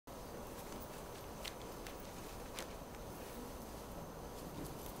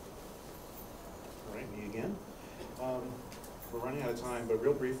time, but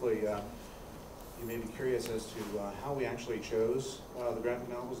real briefly, you may be curious as to how we actually chose the graphic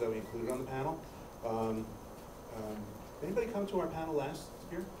novels that we included on the panel. Anybody come to our panel last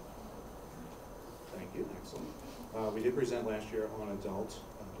year? Thank you, excellent. We did present last year on adult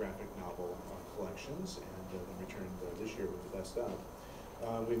graphic novel collections, and then returned this year with the best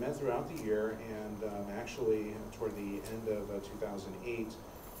of. We met throughout the year, and actually toward the end of 2008,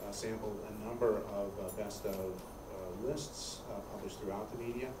 sampled a number of best of lists published throughout the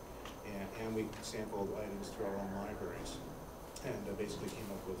media, and we sampled items through our own libraries, and basically came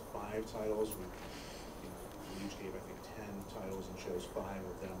up with 5 titles. We each gave, I think, 10 titles and chose 5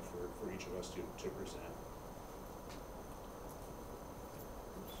 of them for each of us to present.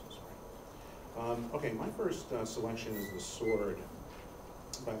 Okay, my first selection is The Sword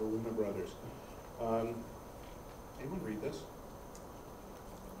by the Luna Brothers. Anyone read this?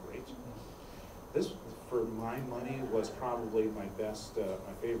 Great. This, for my money, was probably my best,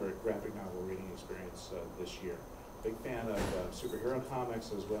 my favorite graphic novel reading experience this year. Big fan of superhero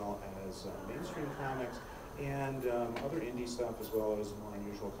comics as well as mainstream comics and other indie stuff as well as more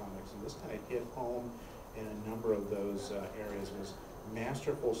unusual comics. And this kind of hit home in a number of those areas. It was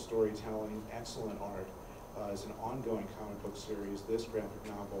masterful storytelling, excellent art. As an ongoing comic book series, this graphic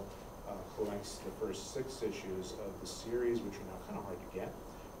novel collects the first 6 issues of the series, which are now kind of hard to get.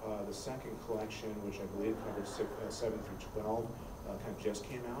 The second collection, which I believe covered 7 through 12, kind of just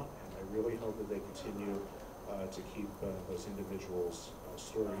came out, and I really hope that they continue to keep those individuals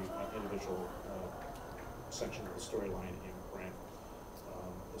individual section of the storyline in print.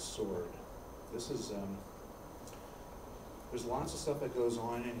 The Sword. This is there's lots of stuff that goes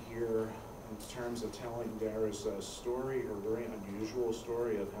on in here in terms of telling Dara's story, her very unusual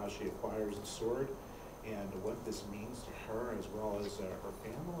story of how she acquires the sword, and what this means to her as well as her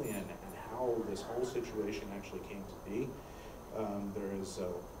family, and how this whole situation actually came to be. There's a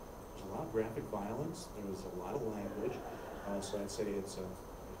lot of graphic violence. There's a lot of language, so I'd say it's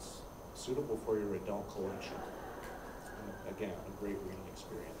suitable for your adult collection. Again, a great reading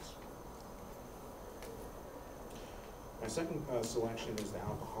experience. My second selection is The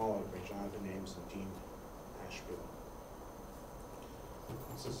Alcoholic by Jonathan Ames and Dean Ashfield.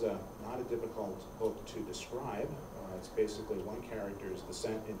 This is not a difficult book to describe. It's basically one character's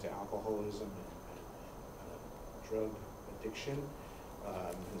descent into alcoholism and drug addiction,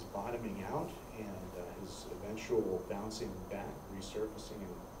 his bottoming out, and his eventual bouncing back, resurfacing,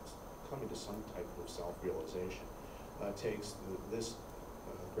 and coming to some type of self-realization. This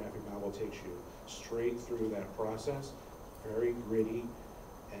graphic novel takes you straight through that process, very gritty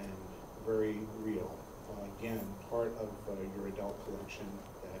and very real. Again, part of your adult collection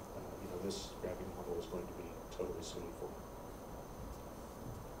that this graphic novel is going to be totally suited for.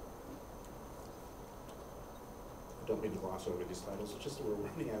 I don't mean to gloss over these titles, it's just that we're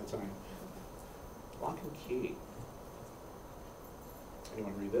running out of time. Lock and Key.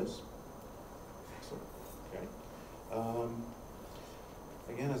 Anyone read this? Excellent. Okay.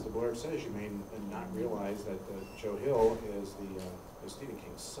 Again, as the blurb says, you may not realize that Joe Hill is Stephen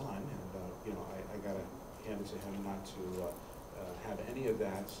King's son, and I gotta hand it to him not to have any of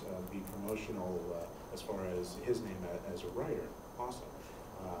that be promotional as far as his name as a writer. Awesome.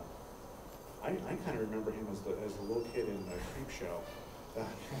 I kind of remember him as the little kid in Creep Show,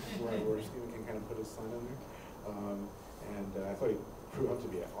 where Stephen King kind of put his son in there, and I thought he grew up to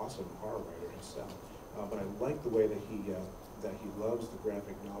be an awesome horror writer himself. But I like the way that he loves the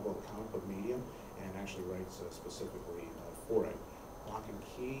graphic novel, the comic book medium, and actually writes specifically for it. Lock and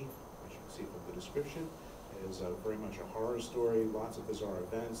Key, as you can see from the description, is very much a horror story, lots of bizarre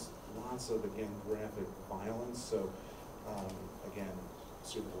events, lots of, again, graphic violence, so again,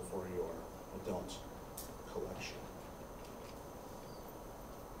 suitable for your adult collection.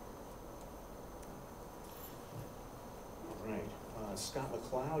 All right, Scott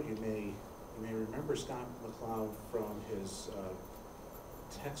McCloud, you may remember Scott McCloud from his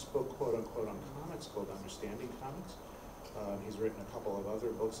textbook, quote-unquote, on comics called Understanding Comics. He's written a couple of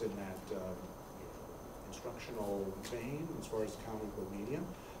other books in that instructional vein as far as the comic book medium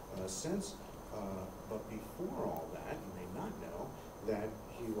but before all that, you may not know that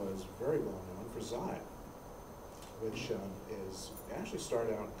he was very well known for Zod, which actually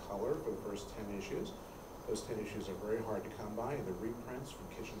started out in color for the first 10 issues. Those 10 issues are very hard to come by. The reprints from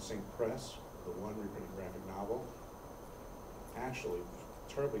Kitchen Sink Press, the one reprinted graphic novel, actually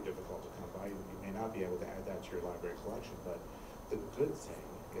terribly difficult to come by. You may not be able to add that to your library collection, but the good thing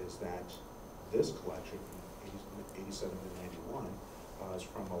is that this collection, 87 to 91, is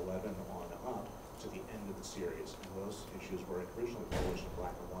from 11 on up to the end of the series. And those issues were originally published in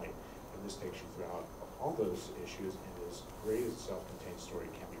black and white. And this takes you throughout all those issues, and is great as a self-contained story.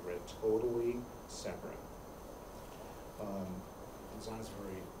 It can be read totally separate. It's a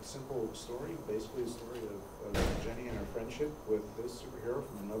very simple story, basically a story of Jenny and her friendship with this superhero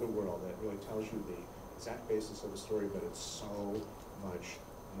from another world that really tells you the exact basis of the story, but it's so much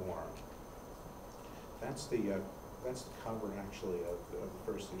more. That's the cover actually of the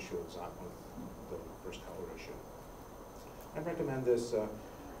first issue of Zotman, the first color issue. I recommend this,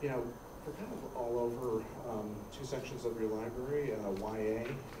 you know, for kind of all over two sections of your library, YA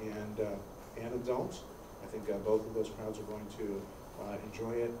and adult. I think both of those crowds are going to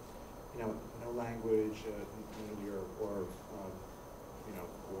enjoy it. You know, no language, nudity or you know,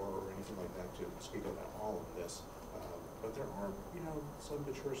 or anything like that to speak about all of this. But there are, you know, some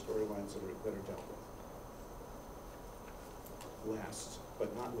mature storylines that are dealt with. Last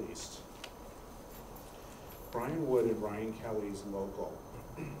but not least, Brian Wood and Ryan Kelly's Local.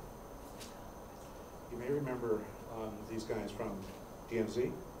 You may remember these guys from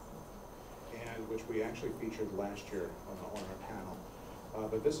DMZ, and which we actually featured last year on our panel.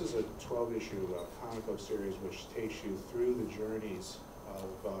 But this is a 12-issue comic book series which takes you through the journeys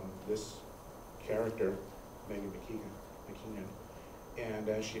of this character, Megan McKean, and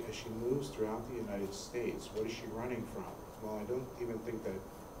as she moves throughout the United States. What is she running from? Well, I don't even think that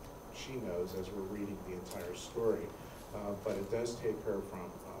she knows as we're reading the entire story, but it does take her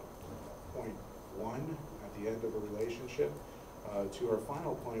from point one at the end of a relationship to her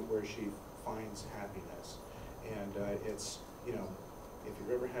final point where she finds happiness. And it's, you know, if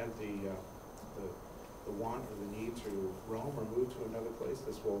you've ever had the want or the need to roam or move to another place,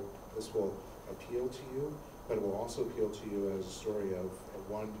 this will appeal to you, but it will also appeal to you as a story of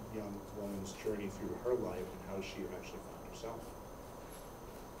one young woman's journey through her life and how she eventually found herself.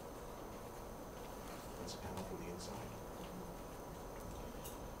 That's a panel from the inside.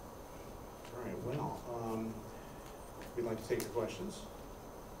 All right, well, we'd like to take your questions.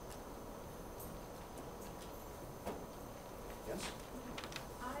 Yes?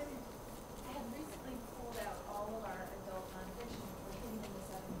 I have recently pulled out all of our adult nonfiction for hidden in the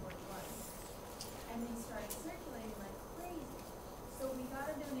 741, and they started circulating like crazy. So we got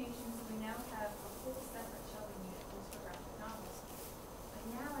a donation, so we now have a whole separate shelving unit just for graphic novels. But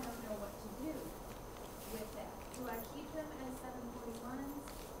now I don't know what to do with that. Do I keep them as 741s?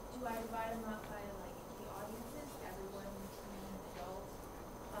 Do I divide them up by like the audiences, everyone, teen, adult?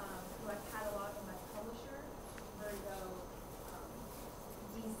 Do I catalog them by publisher? Vertigo,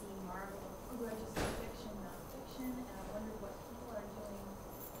 DC, Marvel, or do I just do fiction, nonfiction? And I wonder what people are doing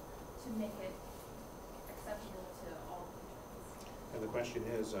to make it acceptable to all patrons. And the question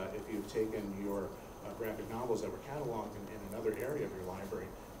is, if you've taken your graphic novels that were cataloged in another area of your library,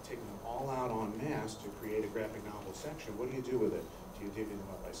 taken them all out en masse to create a graphic novel section, what do you do with it? Do you divvy them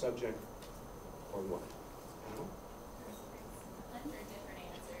up by subject, or what? How? 100 different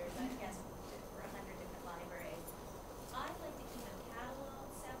answers, I guess, for 100 different libraries. I'd like to keep them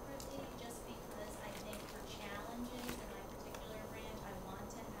cataloged separately, just because I think for challenges in my particular branch, I want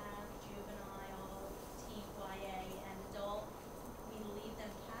to have juvenile, teen, YA, and adult. We leave them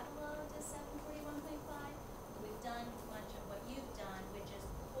cataloged as 741.5. We've done much of what you've done, which is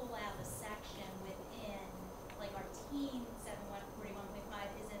pull out a section within, like our teen 741.5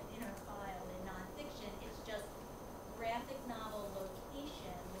 isn't interfiled in nonfiction. It's just graphic novel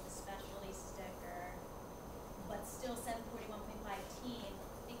location with a specialty sticker, but still 741.5 teen,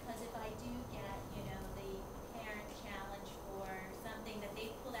 because if I do get, you know, the parent challenge for something that they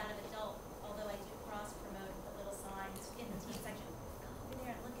pulled out of adult, although I do cross-promote and put little signs in the teen section, go over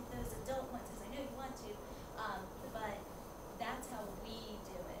there and look at those adult ones, because I know you want to, but that's how we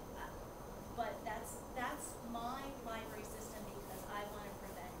do it. But that's my library system because I want to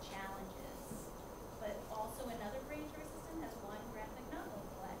prevent challenges. But also another branch system has one graphic novel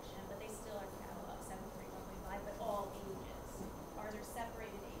collection, but they still are cataloged 741.5, but all ages. Are there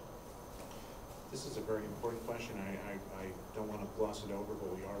separated ages? This is a very important question. I don't want to gloss it over,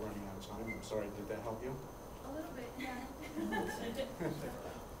 but we are running out of time. I'm sorry, did that help you? A little bit, yeah.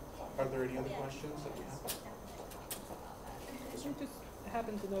 Are there any other questions that we have? I just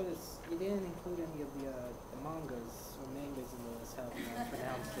happened to notice you didn't include any of the mangas or mangas in the list, however you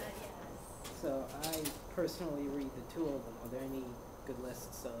pronounced it. Yes. So I personally read the two of them. Are there any good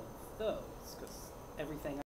lists of those? Because everything